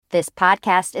This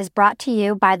podcast is brought to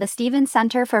you by the Stevens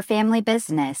Center for Family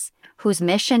Business, whose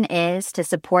mission is to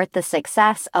support the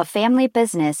success of family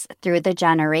business through the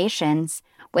generations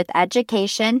with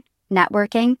education,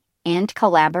 networking, and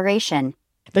collaboration.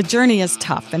 The journey is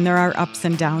tough, and there are ups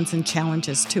and downs and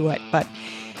challenges to it, but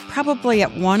probably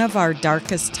at one of our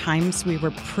darkest times, we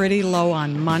were pretty low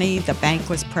on money. The bank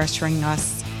was pressuring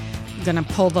us, going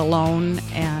to pull the loan,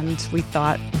 and we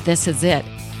thought, this is it.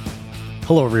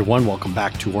 Hello, everyone. Welcome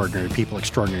back to Ordinary People,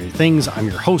 Extraordinary Things. I'm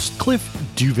your host, Cliff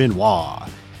Duvinois.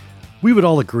 We would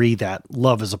all agree that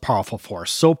love is a powerful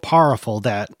force, so powerful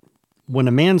that when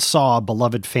a man saw a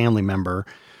beloved family member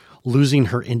losing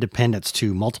her independence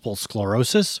to multiple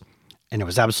sclerosis, and there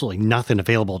was absolutely nothing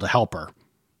available to help her,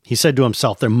 he said to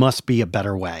himself, there must be a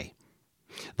better way.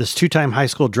 This two-time high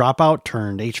school dropout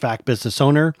turned HVAC business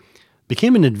owner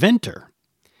became an inventor,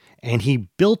 and he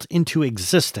built into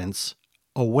existence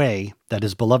a way that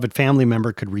his beloved family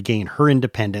member could regain her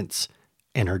independence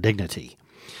and her dignity.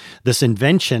 This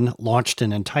invention launched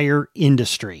an entire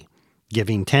industry,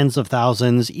 giving tens of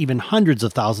thousands, even hundreds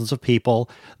of thousands of people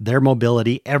their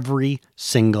mobility every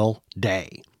single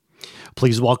day.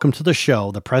 Please welcome to the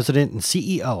show the president and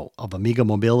CEO of Amigo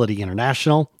Mobility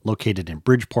International, located in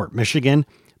Bridgeport, Michigan,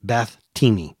 Beth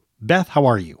Thieme. Beth, how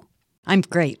are you? I'm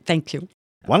great, thank you.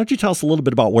 Why don't you tell us a little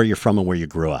bit about where you're from and where you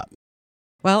grew up?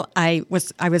 Well, I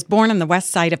was born on the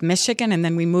west side of Michigan, and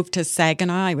then we moved to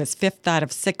Saginaw. I was fifth out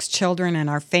of six children in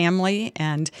our family,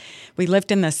 and we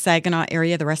lived in the Saginaw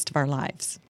area the rest of our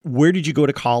lives. Where did you go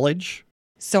to college?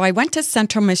 So I went to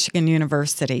Central Michigan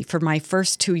University for my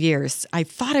first 2 years. I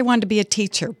thought I wanted to be a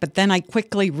teacher, but then I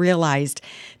quickly realized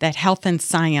that health and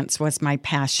science was my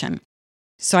passion.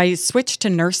 So I switched to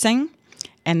nursing,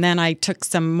 and then I took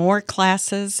some more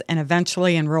classes and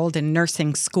eventually enrolled in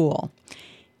nursing school.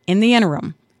 In the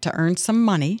interim, to earn some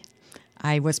money,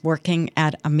 I was working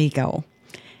at Amigo,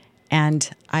 and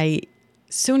I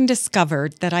soon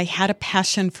discovered that I had a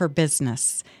passion for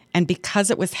business. And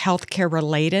because it was healthcare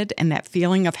related and that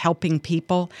feeling of helping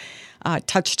people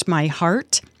touched my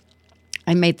heart,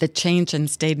 I made the change and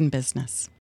stayed in business.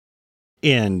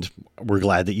 And we're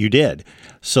glad that you did.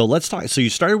 So let's talk. So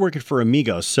you started working for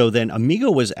Amigo. So then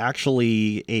Amigo was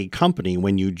actually a company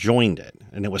when you joined it,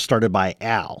 and it was started by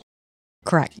Al.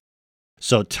 Correct.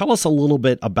 So tell us a little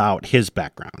bit about his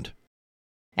background.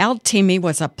 Al Thieme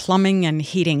was a plumbing and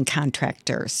heating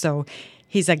contractor. So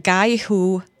he's a guy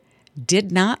who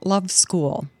did not love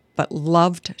school, but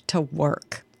loved to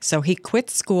work. So he quit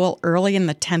school early in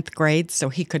the 10th grade so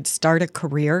he could start a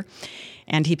career,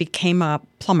 and he became a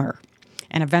plumber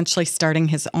and eventually starting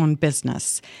his own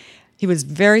business. He was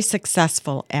very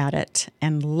successful at it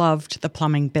and loved the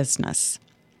plumbing business.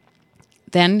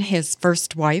 Then his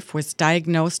first wife was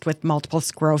diagnosed with multiple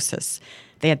sclerosis.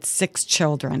 They had 6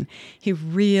 children. She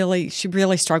really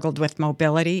struggled with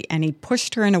mobility, and he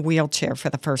pushed her in a wheelchair for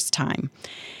the first time.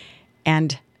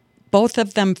 And both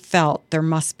of them felt there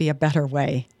must be a better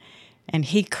way. And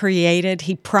he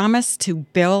promised to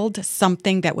build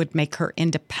something that would make her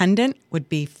independent, would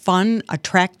be fun,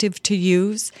 attractive to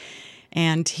use.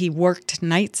 And he worked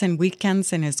nights and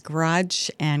weekends in his garage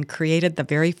and created the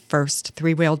very first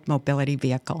 3-wheeled mobility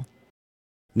vehicle.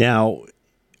 Now,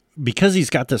 because he's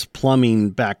got this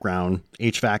plumbing background,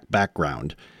 HVAC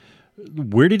background,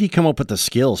 where did he come up with the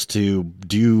skills to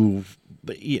do,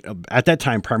 at that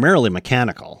time, primarily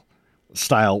mechanical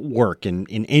style work in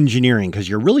engineering? Because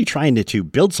you're really trying to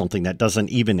build something that doesn't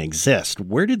even exist.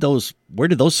 Where did those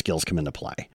skills come into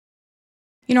play?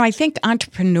 I think that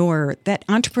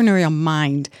entrepreneurial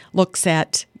mind looks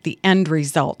at the end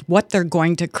result, what they're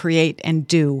going to create and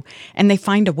do, and they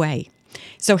find a way.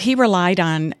 So he relied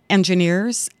on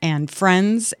engineers and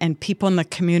friends and people in the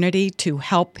community to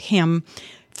help him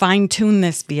fine-tune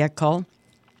this vehicle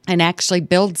and actually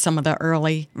build some of the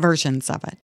early versions of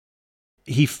it.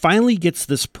 He finally gets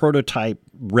this prototype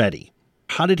ready.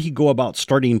 How did he go about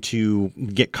starting to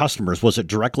get customers? Was it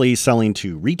directly selling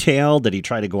to retail? Did he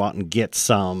try to go out and get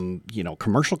some,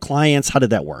 commercial clients? How did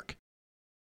that work?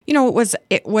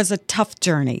 It was a tough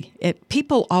journey.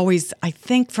 People always, I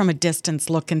think, from a distance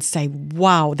look and say,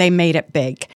 wow, they made it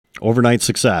big. Overnight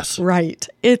success. Right.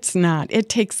 It's not. It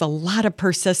takes a lot of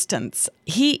persistence.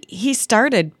 He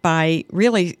started by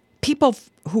really people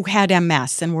who had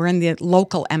MS and were in the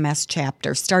local MS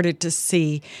chapter started to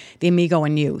see the Amigo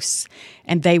in use,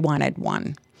 and they wanted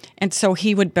one. And so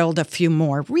he would build a few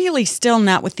more, really still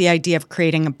not with the idea of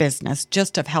creating a business,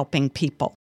 just of helping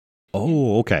people.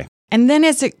 Oh, okay. And then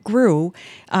as it grew,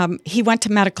 he went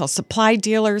to medical supply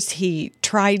dealers. He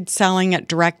tried selling it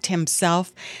direct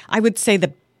himself. I would say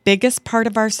the biggest part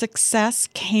of our success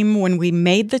came when we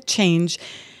made the change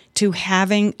to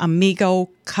having Amigo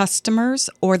customers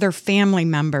or their family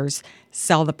members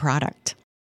sell the product.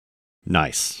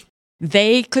 Nice.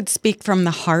 They could speak from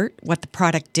the heart what the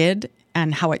product did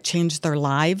and how it changed their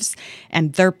lives,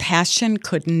 and their passion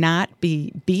could not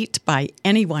be beat by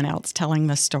anyone else telling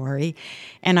the story.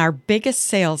 And our biggest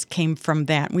sales came from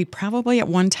that. We probably at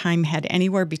one time had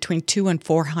anywhere between 200 and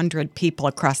 400 people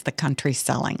across the country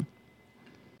selling.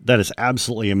 That is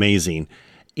absolutely amazing.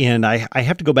 And I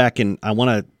have to go back and I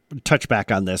want to touch back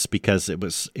on this because it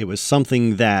was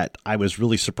something that I was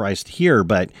really surprised to hear,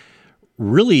 but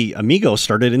really Amigo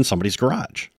started in somebody's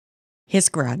garage. His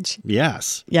garage.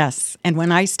 Yes. Yes. And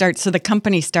when so the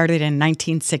company started in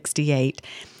 1968.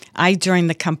 I joined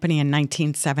the company in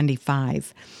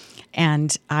 1975.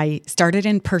 And I started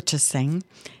in purchasing.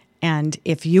 And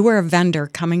if you were a vendor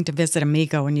coming to visit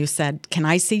Amigo and you said, "Can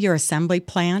I see your assembly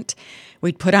plant?"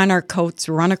 We'd put on our coats,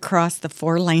 run across the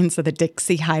 4 lanes of the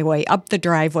Dixie Highway, up the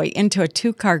driveway, into a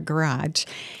 2-car garage.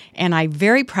 And I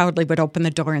very proudly would open the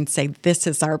door and say, "This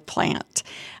is our plant."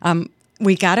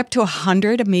 We got up to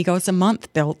 100 Amigos a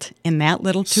month built in that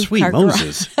little 2-car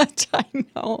garage. I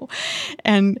know.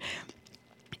 And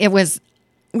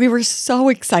we were so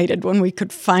excited when we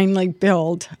could finally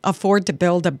afford to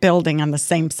build a building on the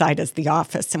same side as the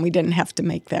office, and we didn't have to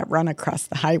make that run across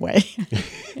the highway.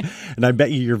 And I bet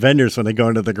you your vendors, when they go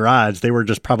into the garage, they were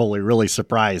just probably really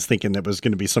surprised, thinking it was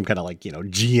going to be some kind of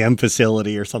GM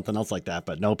facility or something else like that.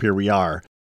 But nope, here we are.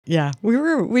 Yeah, we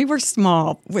were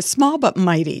small. We're small but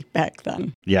mighty back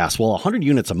then. Yes, well, 100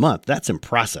 units a month, that's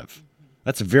impressive.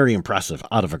 That's very impressive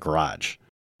out of a garage.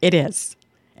 It is.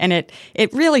 And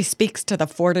it really speaks to the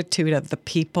fortitude of the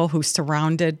people who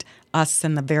surrounded us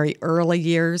in the very early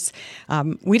years.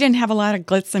 We didn't have a lot of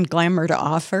glitz and glamour to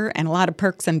offer and a lot of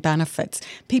perks and benefits.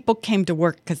 People came to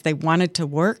work because they wanted to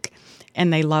work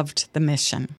and they loved the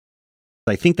mission.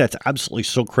 I think that's absolutely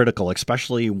so critical,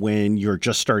 especially when you're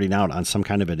just starting out on some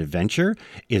kind of an adventure,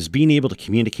 is being able to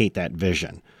communicate that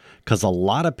vision. Because a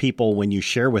lot of people, when you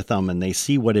share with them and they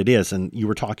see what it is, and you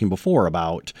were talking before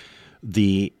about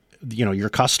your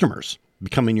customers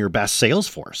becoming your best sales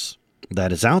force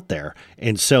that is out there.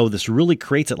 And so this really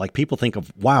creates it like people think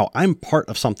of, wow, I'm part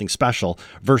of something special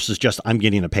versus just I'm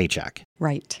getting a paycheck.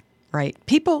 Right.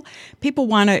 People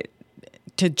want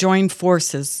to join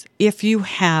forces if you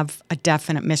have a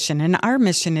definite mission. And our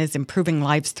mission is improving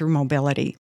lives through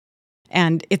mobility.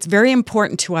 And it's very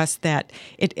important to us that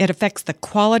it affects the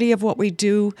quality of what we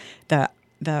do, the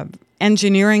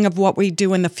engineering of what we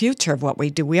do, and the future of what we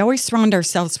do. We always surround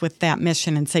ourselves with that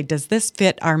mission and say, does this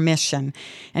fit our mission?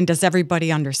 And does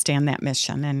everybody understand that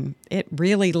mission? And it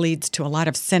really leads to a lot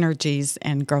of synergies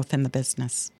and growth in the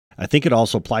business. I think it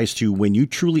also applies to when you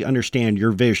truly understand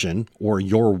your vision or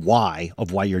your why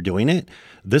of why you're doing it.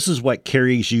 This is what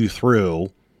carries you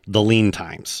through the lean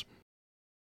times.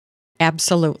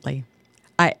 Absolutely.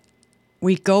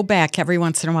 We go back every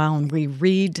once in a while and we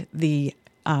read the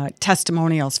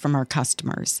testimonials from our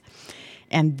customers.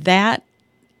 And that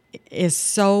is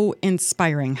so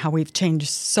inspiring how we've changed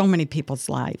so many people's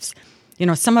lives.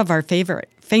 Some of our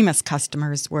famous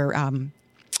customers were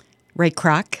Ray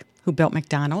Kroc, who built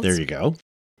McDonald's. There you go.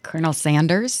 Colonel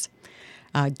Sanders,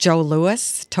 Joe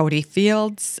Louis, Toady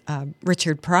Fields,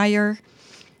 Richard Pryor,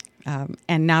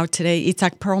 and now today,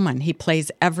 Itzhak Perlman. He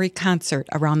plays every concert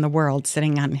around the world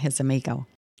sitting on his Amigo.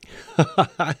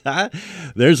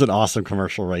 There's an awesome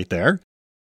commercial right there.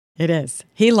 It is.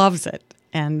 He loves it.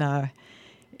 And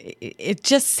it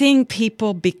just seeing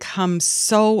people become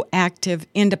so active,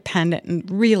 independent,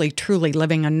 and really, truly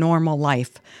living a normal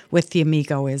life with the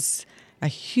Amigo is a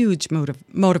huge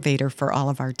motivator for all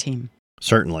of our team.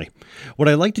 Certainly. What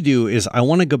I like to do is I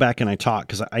want to go back and I talk,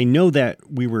 because I know that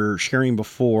we were sharing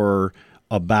before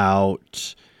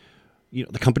about,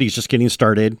 the company's just getting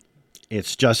started.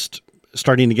 It's just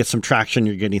starting to get some traction.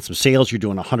 You're getting some sales. You're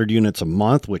doing 100 units a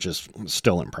month, which is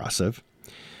still impressive.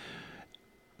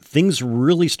 Things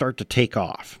really start to take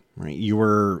off, right?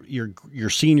 You're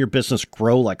seeing your business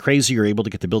grow like crazy. You're able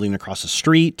to get the building across the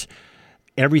street.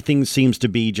 Everything seems to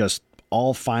be just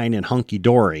all fine and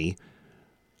hunky-dory.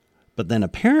 But then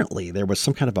apparently there was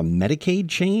some kind of a Medicaid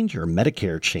change or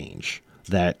Medicare change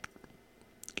that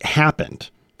happened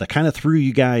that kind of threw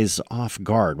you guys off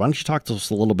guard. Why don't you talk to us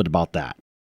a little bit about that?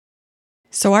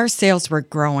 So our sales were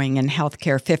growing in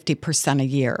healthcare 50% a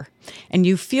year. And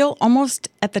you feel almost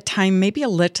at the time maybe a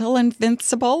little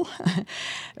invincible.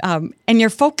 And you're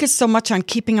focused so much on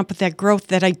keeping up with that growth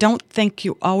that I don't think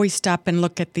you always stop and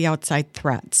look at the outside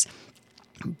threats.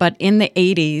 But in the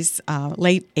 80s,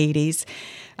 late 80s,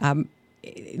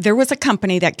 there was a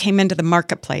company that came into the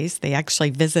marketplace. They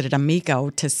actually visited Amigo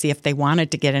to see if they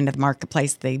wanted to get into the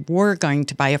marketplace. They were going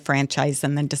to buy a franchise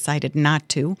and then decided not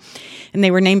to. And they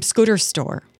were named Scooter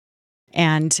Store.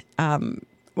 And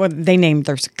they named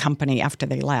their company after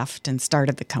they left and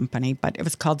started the company, but it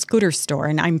was called Scooter Store.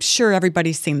 And I'm sure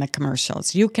everybody's seen the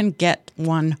commercials. You can get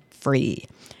one free.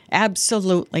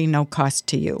 Absolutely no cost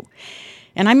to you.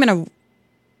 And I'm going to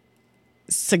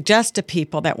suggest to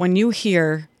people that when you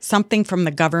hear something from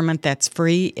the government that's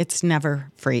free, it's never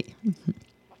free.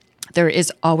 There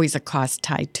is always a cost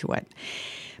tied to it.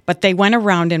 But they went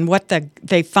around and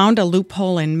they found a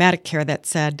loophole in Medicare that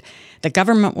said the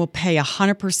government will pay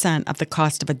 100% of the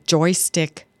cost of a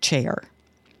joystick chair,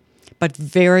 but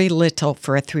very little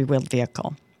for a three-wheeled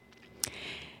vehicle.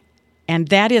 And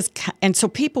so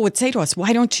people would say to us,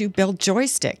 why don't you build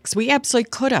joysticks? We absolutely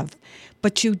could have.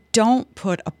 But you don't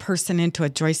put a person into a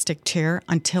joystick chair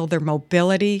until their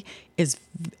mobility is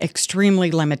extremely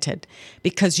limited,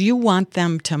 because you want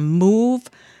them to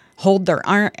move, hold their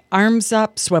arms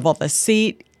up, swivel the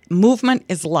seat. Movement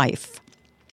is life.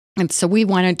 And so we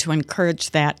wanted to encourage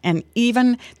that. And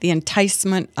even the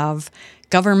enticement of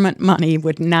government money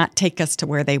would not take us to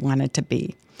where they wanted to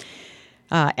be.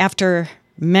 After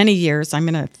many years, I'm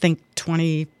going to think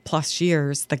 20 plus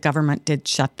years, the government did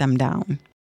shut them down.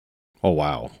 Oh,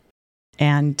 wow.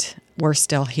 And we're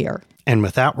still here. And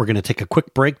with that, we're going to take a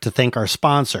quick break to thank our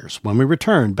sponsors. When we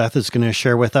return, Beth is going to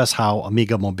share with us how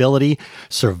Amigo Mobility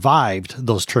survived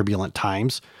those turbulent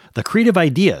times, the creative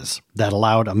ideas that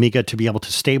allowed Amigo to be able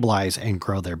to stabilize and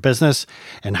grow their business,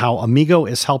 and how Amigo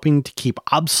is helping to keep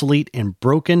obsolete and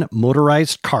broken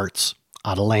motorized carts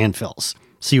out of landfills.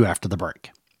 See you after the break.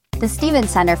 The Thieme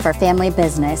Center for Family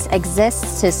Business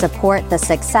exists to support the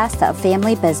success of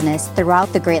family business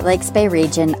throughout the Great Lakes Bay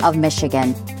region of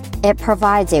Michigan. It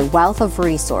provides a wealth of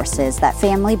resources that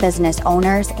family business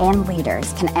owners and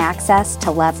leaders can access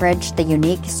to leverage the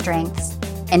unique strengths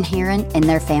inherent in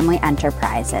their family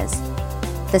enterprises.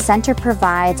 The center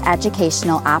provides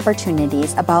educational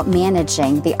opportunities about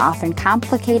managing the often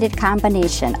complicated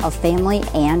combination of family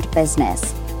and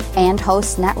business, and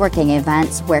hosts networking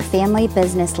events where family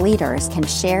business leaders can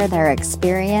share their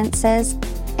experiences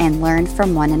and learn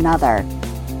from one another.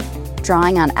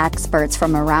 Drawing on experts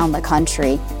from around the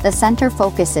country, the center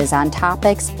focuses on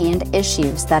topics and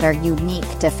issues that are unique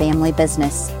to family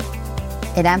business.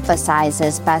 It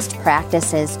emphasizes best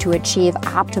practices to achieve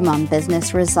optimum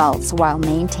business results while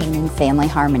maintaining family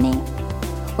harmony.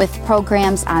 With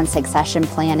programs on succession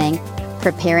planning,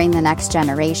 preparing the next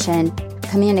generation,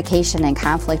 communication and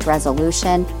conflict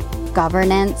resolution,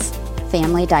 governance,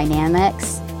 family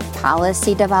dynamics,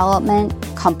 policy development,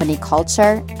 company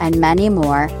culture, and many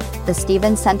more, the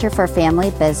Thieme Center for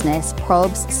Family Business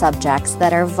probes subjects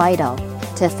that are vital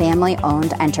to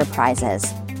family-owned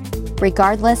enterprises.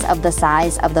 Regardless of the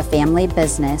size of the family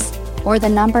business or the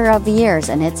number of years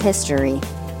in its history,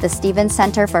 the Thieme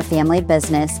Center for Family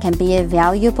Business can be a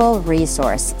valuable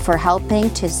resource for helping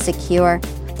to secure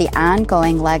the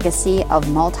ongoing legacy of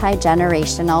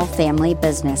multi-generational family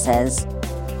businesses.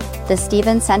 The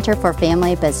Thieme Center for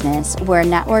Family Business, where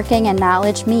networking and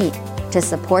knowledge meet to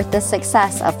support the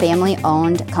success of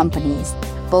family-owned companies,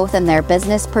 both in their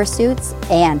business pursuits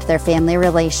and their family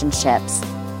relationships.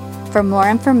 For more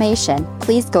information,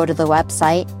 please go to the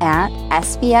website at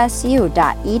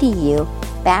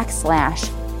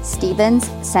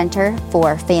sbsu.edu/Stevens Center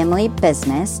for Family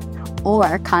Business,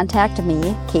 or contact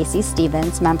me, Casey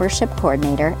Stevens, Membership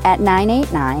Coordinator, at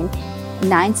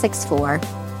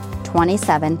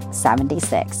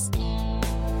 989-964-2776.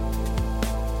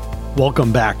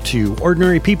 Welcome back to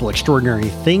Ordinary People, Extraordinary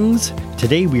Things.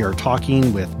 Today we are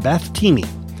talking with Beth Thieme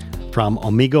from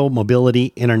Amigo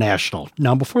Mobility International.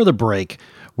 Now, before the break,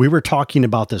 we were talking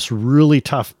about this really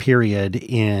tough period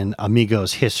in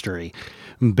Amigo's history.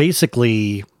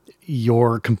 Basically,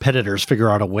 your competitors figure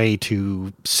out a way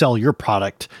to sell your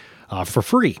product for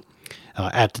free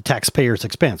at the taxpayer's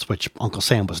expense, which Uncle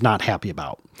Sam was not happy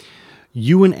about.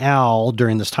 You and Al,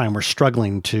 during this time, were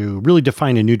struggling to really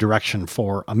define a new direction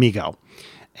for Amigo.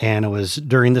 And it was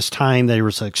during this time there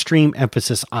was an extreme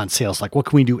emphasis on sales. Like, what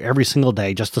can we do every single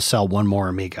day just to sell one more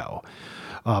Amigo?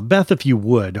 Beth, if you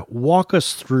would, walk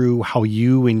us through how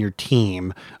you and your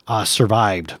team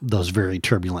survived those very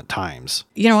turbulent times.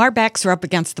 You know, our backs are up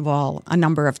against the wall a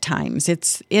number of times.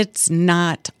 It's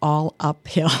not all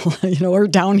uphill, or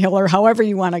downhill, or however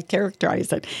you want to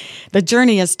characterize it. The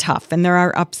journey is tough, and there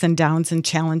are ups and downs and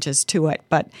challenges to it.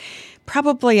 But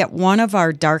probably at one of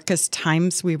our darkest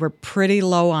times, we were pretty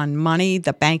low on money.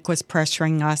 The bank was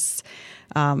pressuring us.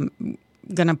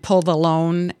 going to pull the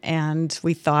loan, and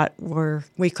we thought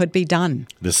we could be done.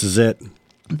 This is it.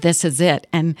 This is it.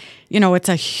 And, it's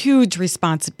a huge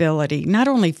responsibility, not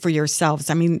only for yourselves.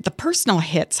 I mean, the personal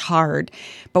hit's hard,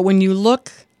 but when you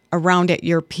look around at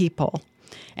your people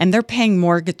and they're paying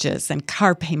mortgages and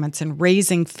car payments and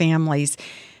raising families,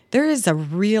 there is a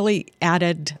really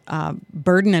added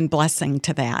burden and blessing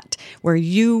to that, where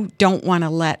you don't want to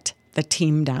let the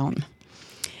team down.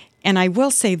 And I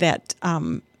will say that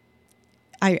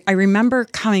I remember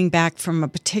coming back from a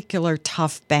particular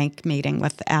tough bank meeting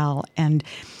with Al and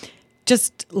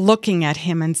just looking at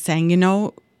him and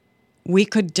saying, we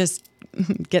could just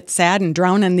get sad and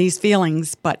drown in these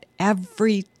feelings, but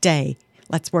every day,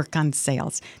 let's work on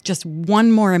sales. Just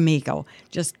one more Amigo,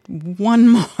 just one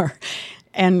more.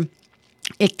 And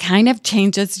it kind of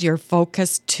changes your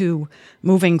focus to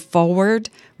moving forward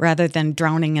rather than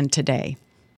drowning in today.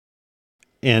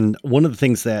 And one of the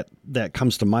things that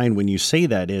comes to mind when you say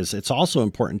that is it's also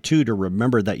important too to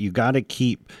remember that you got to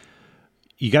keep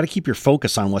your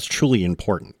focus on what's truly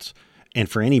important. And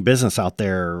for any business out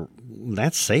there,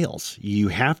 that's sales. You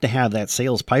have to have that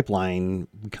sales pipeline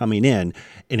coming in,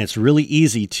 and it's really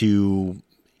easy to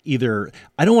either,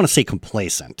 I don't want to say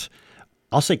complacent,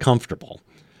 I'll say comfortable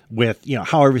with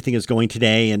how everything is going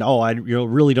today, and I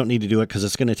really don't need to do it because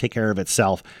it's going to take care of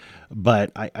itself.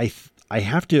 But I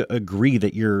have to agree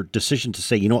that your decision to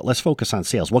say, let's focus on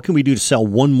sales. What can we do to sell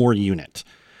one more unit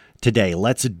today?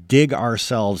 Let's dig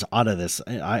ourselves out of this.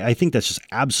 I think that's just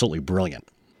absolutely brilliant.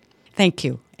 Thank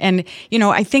you. And,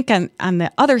 I think on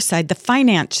the other side, the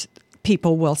finance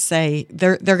people will say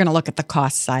they're going to look at the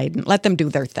cost side and let them do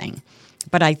their thing.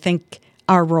 But I think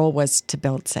our role was to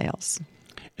build sales.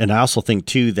 And I also think,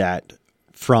 too, that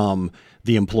from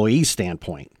the employee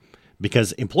standpoint,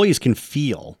 because employees can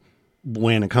feel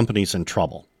when a company's in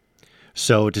trouble.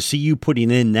 So to see you putting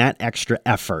in that extra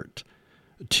effort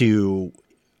to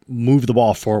move the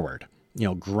ball forward,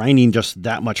 grinding just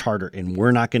that much harder, and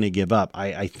we're not going to give up,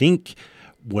 I think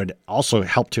would also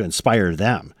help to inspire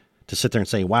them to sit there and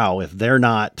say, wow, if they're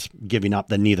not giving up,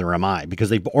 then neither am I,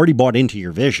 because they've already bought into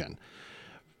your vision.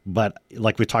 But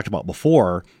like we talked about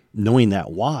before, knowing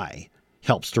that why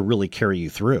helps to really carry you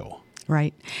through.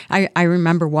 Right. I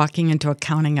remember walking into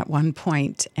accounting at one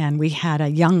point, and we had a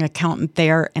young accountant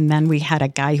there, and then we had a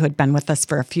guy who had been with us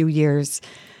for a few years,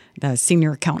 the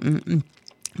senior accountant.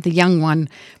 The young one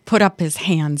put up his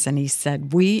hands and he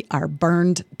said, "We are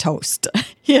burned toast."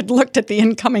 He had looked at the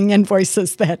incoming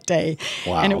invoices that day,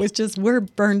 wow. And it was just, we're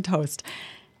burned toast.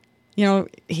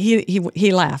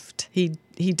 He left. He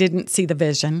didn't see the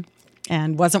vision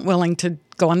and wasn't willing to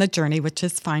go on the journey, which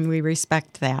is fine. We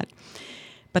respect that.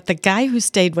 But the guy who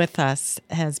stayed with us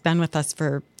has been with us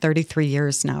for 33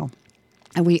 years now.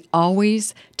 And we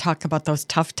always talk about those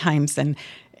tough times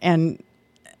and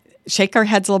shake our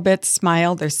heads a little bit,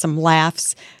 smile. There's some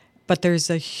laughs, but there's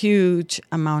a huge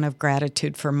amount of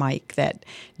gratitude for Mike that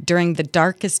during the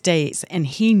darkest days, and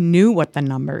he knew what the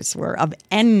numbers were of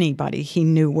anybody, he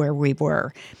knew where we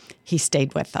were. He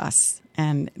stayed with us.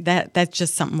 And that's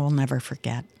just something we'll never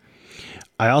forget.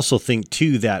 I also think,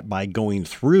 too, that by going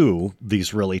through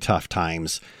these really tough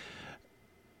times,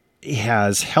 it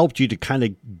has helped you to kind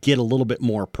of get a little bit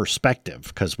more perspective,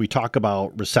 because we talk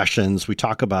about recessions, we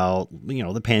talk about,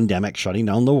 the pandemic shutting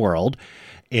down the world.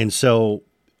 And so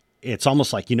it's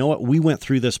almost like, we went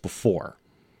through this before.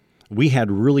 We had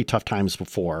really tough times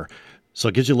before. So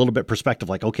it gives you a little bit perspective,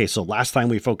 like, okay, so last time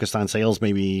we focused on sales,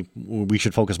 maybe we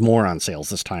should focus more on sales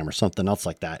this time, or something else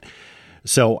like that.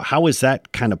 So how has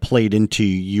that kind of played into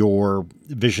your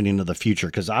visioning of the future?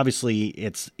 Because obviously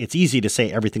it's easy to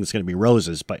say everything's going to be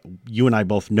roses, but you and I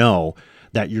both know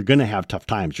that you're going to have tough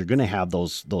times. You're going to have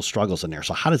those struggles in there.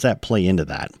 So how does that play into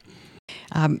that?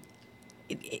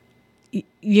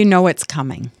 It's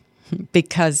coming,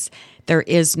 because there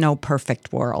is no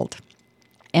perfect world.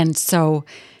 And so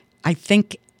I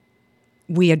think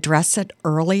we address it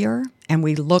earlier, and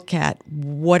we look at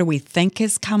what do we think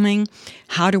is coming?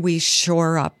 How do we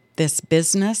shore up this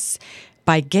business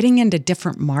by getting into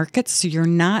different markets so you're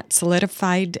not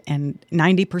solidified and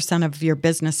 90% of your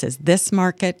business is this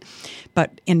market,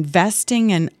 but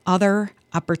investing in other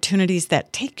opportunities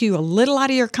that take you a little out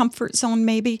of your comfort zone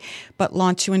maybe, but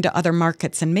launch you into other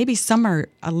markets. And maybe some are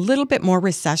a little bit more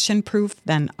recession-proof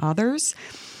than others.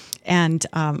 And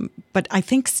but I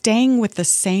think staying with the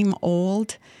same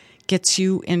old gets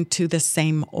you into the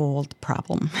same old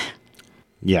problem.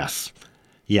 Yes,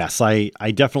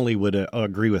 I definitely would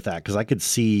agree with that, because I could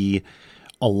see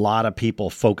a lot of people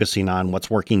focusing on what's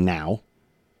working now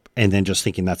and then just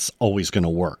thinking that's always going to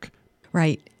work.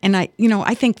 Right. And I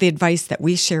think the advice that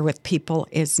we share with people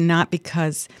is not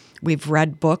because we've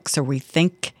read books or we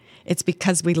think, it's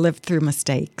because we lived through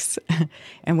mistakes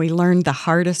and we learned the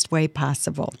hardest way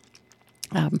possible.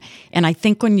 And I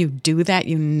think when you do that,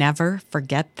 you never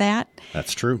forget that.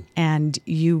 That's true. And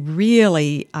you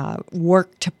really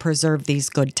work to preserve these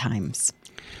good times.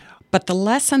 But the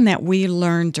lesson that we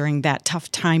learned during that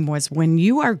tough time was when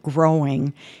you are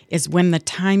growing is when the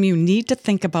time you need to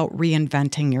think about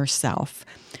reinventing yourself.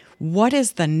 What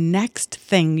is the next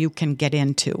thing you can get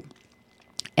into?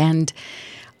 And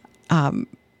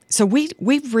so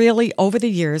we've really, over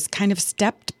the years, kind of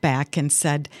stepped back and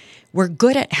said, we're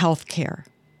good at healthcare,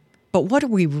 but what are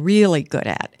we really good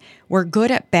at? We're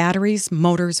good at batteries,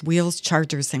 motors, wheels,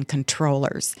 chargers, and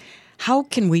controllers. How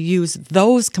can we use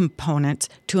those components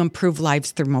to improve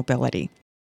lives through mobility?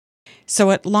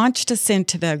 So it launched us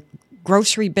into the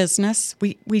grocery business.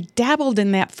 We dabbled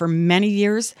in that for many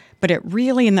years, but it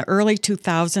really, in the early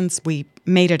 2000s, we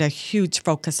made it a huge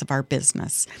focus of our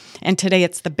business. And today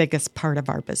it's the biggest part of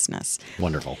our business.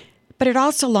 Wonderful. But it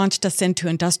also launched us into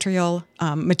industrial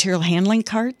material handling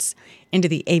carts, into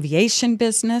the aviation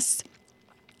business,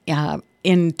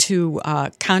 into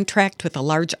contract with a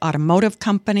large automotive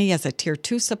company as a Tier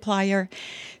 2 supplier.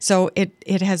 So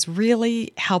it has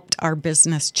really helped our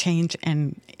business change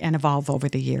and evolve over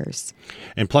the years.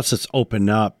 And plus it's opened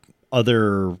up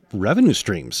other revenue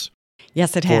streams.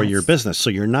 Yes, it has. For your business. So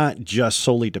you're not just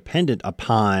solely dependent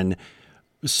upon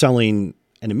selling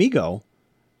an Amigo.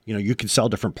 You can sell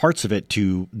different parts of it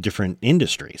to different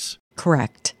industries.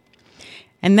 Correct.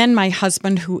 And then my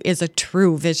husband, who is a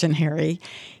true visionary,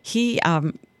 he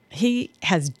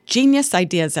has genius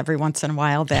ideas every once in a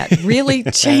while that really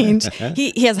change.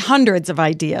 He has hundreds of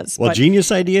ideas. Well,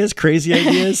 genius ideas, crazy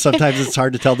ideas, sometimes it's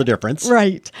hard to tell the difference.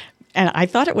 Right. And I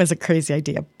thought it was a crazy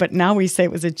idea, but now we say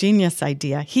it was a genius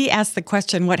idea. He asked the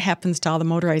question, what happens to all the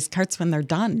motorized carts when they're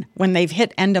done, when they've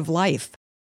hit end of life?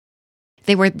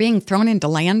 They were being thrown into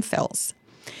landfills.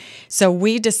 So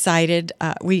we decided,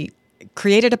 we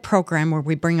created a program where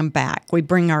we bring them back. We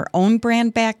bring our own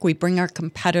brand back. We bring our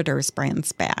competitors'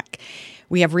 brands back.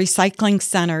 We have recycling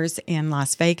centers in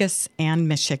Las Vegas and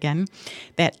Michigan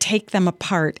that take them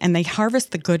apart and they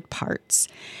harvest the good parts.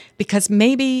 Because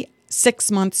maybe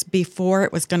 6 months before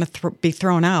it was going to be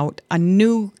thrown out, a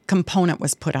new component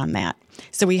was put on that.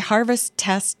 So we harvest,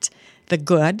 test the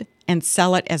good, and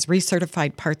sell it as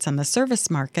recertified parts on the service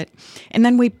market. And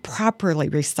then we properly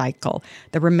recycle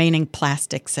the remaining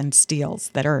plastics and steels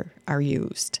that are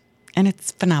used. And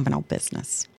it's phenomenal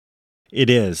business. It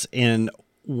is. And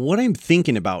what I'm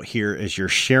thinking about here as you're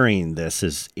sharing this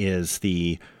is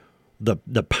the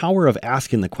power of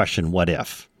asking the question, what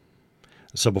if?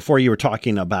 So before you were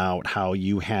talking about how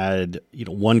you had,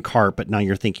 one cart, but now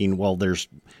you're thinking, well, there's,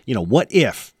 what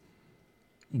if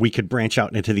we could branch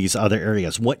out into these other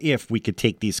areas? What if we could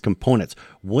take these components?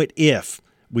 What if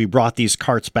we brought these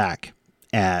carts back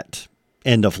at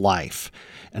end of life?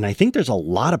 And I think there's a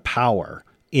lot of power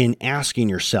in asking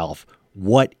yourself,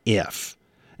 what if?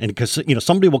 And because,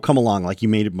 somebody will come along, like you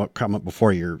made a comment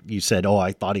before, you said, oh,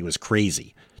 I thought he was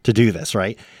crazy to do this,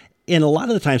 right? And a lot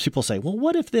of the times people say, well,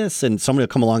 what if this? And somebody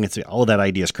will come along and say, oh, that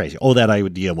idea is crazy. Oh, that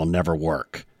idea will never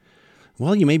work.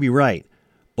 Well, you may be right.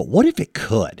 But what if it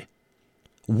could?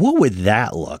 What would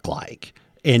that look like?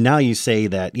 And now you say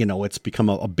that, it's become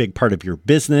a big part of your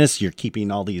business. You're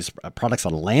keeping all these products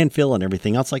on a landfill and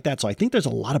everything else like that. So I think there's a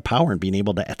lot of power in being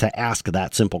able to ask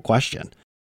that simple question.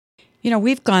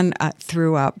 We've gone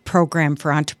through a program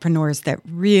for entrepreneurs that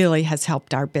really has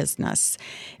helped our business.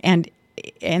 And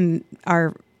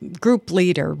our group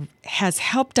leader has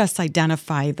helped us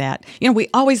identify that, we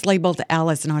always labeled Al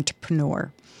as an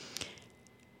entrepreneur,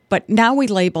 but now we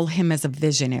label him as a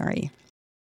visionary.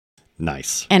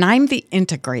 Nice. And I'm the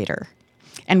integrator.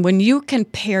 And when you can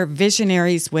pair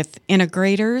visionaries with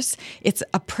integrators, it's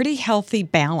a pretty healthy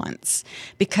balance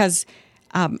because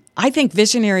I think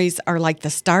visionaries are like the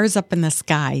stars up in the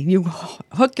sky. You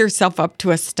hook yourself up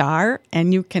to a star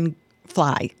and you can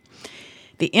fly.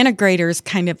 The integrators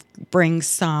kind of bring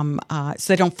some, so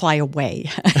they don't fly away.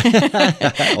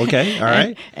 Okay, all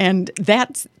right. And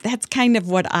that's kind of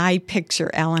what I picture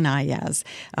Al and I as.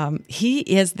 He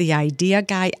is the idea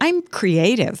guy. I'm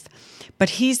creative,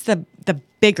 but he's the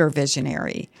bigger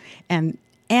visionary. And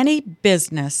any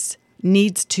business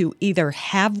needs to either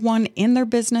have one in their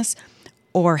business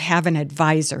or have an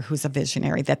advisor who's a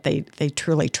visionary that they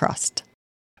truly trust.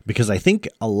 Because I think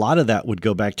a lot of that would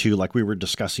go back to, like we were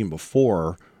discussing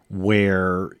before,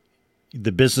 where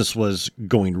the business was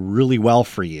going really well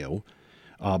for you,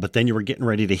 but then you were getting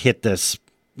ready to hit this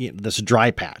dry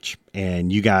patch,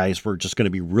 and you guys were just going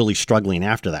to be really struggling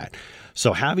after that.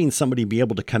 So having somebody be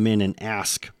able to come in and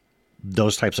ask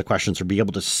those types of questions or be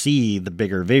able to see the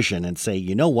bigger vision and say,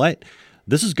 you know what,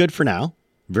 this is good for now.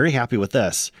 Very happy with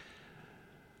this.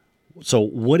 So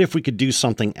what if we could do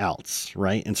something else,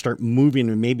 right? And start moving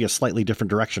in maybe a slightly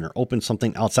different direction or open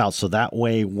something else out. So that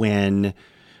way, when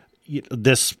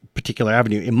this particular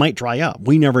avenue, it might dry up.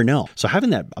 We never know. So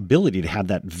having that ability to have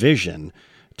that vision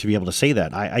to be able to say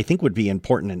that, I think would be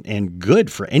important and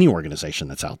good for any organization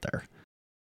that's out there.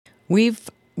 We've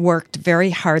worked very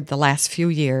hard the last few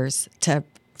years to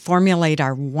formulate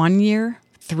our 1-year,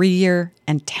 3-year,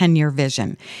 and 10-year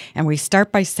vision. And we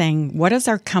start by saying, what does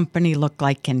our company look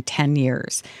like in 10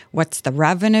 years? What's the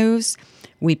revenues?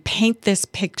 We paint this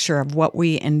picture of what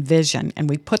we envision, and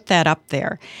we put that up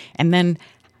there. And then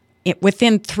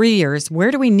within 3 years,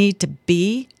 where do we need to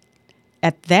be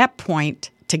at that point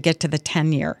to get to the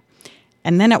 10-year?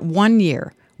 And then at 1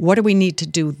 year, what do we need to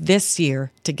do this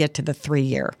year to get to the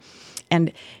 3-year?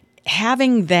 And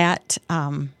having that,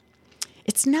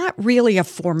 it's not really a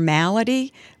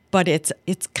formality, but it's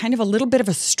kind of a little bit of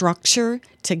a structure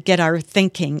to get our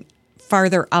thinking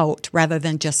farther out rather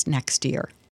than just next year.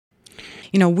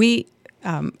 You know, we're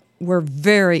a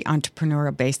very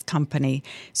entrepreneurial-based company,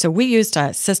 so we used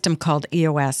a system called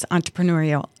EOS,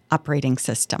 Entrepreneurial Operating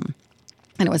System.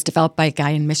 And it was developed by a guy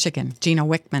in Michigan, Gino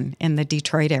Wickman, in the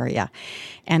Detroit area.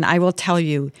 And I will tell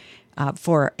you,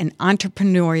 for an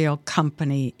entrepreneurial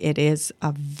company, it is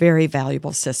a very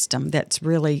valuable system that's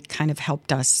really kind of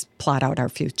helped us plot out our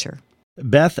future.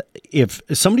 Beth, if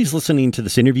somebody's listening to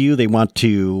this interview, they want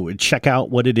to check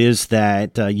out what it is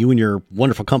that you and your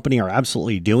wonderful company are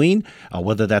absolutely doing,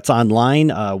 whether that's online,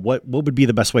 what would be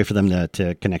the best way for them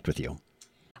to connect with you?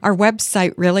 Our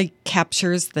website really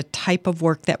captures the type of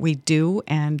work that we do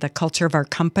and the culture of our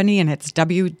company, and it's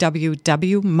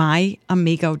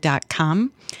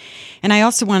www.myamigo.com. And I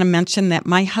also want to mention that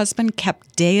my husband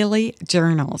kept daily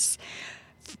journals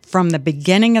from the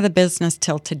beginning of the business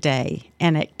till today,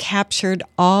 and it captured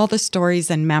all the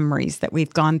stories and memories that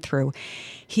we've gone through.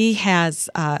 He has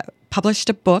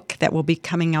published a book that will be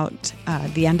coming out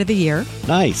the end of the year.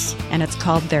 Nice. And it's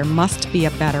called There Must Be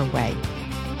a Better Way.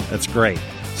 That's great.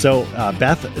 So,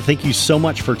 Beth, thank you so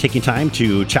much for taking time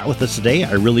to chat with us today.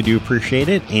 I really do appreciate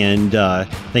it. And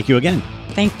thank you again.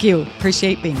 Thank you.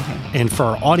 Appreciate being here. And for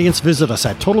our audience, visit us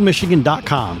at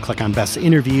totalmichigan.com. Click on Beth's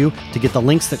interview to get the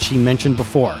links that she mentioned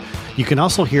before. You can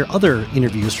also hear other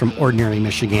interviews from ordinary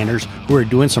Michiganders who are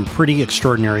doing some pretty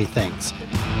extraordinary things.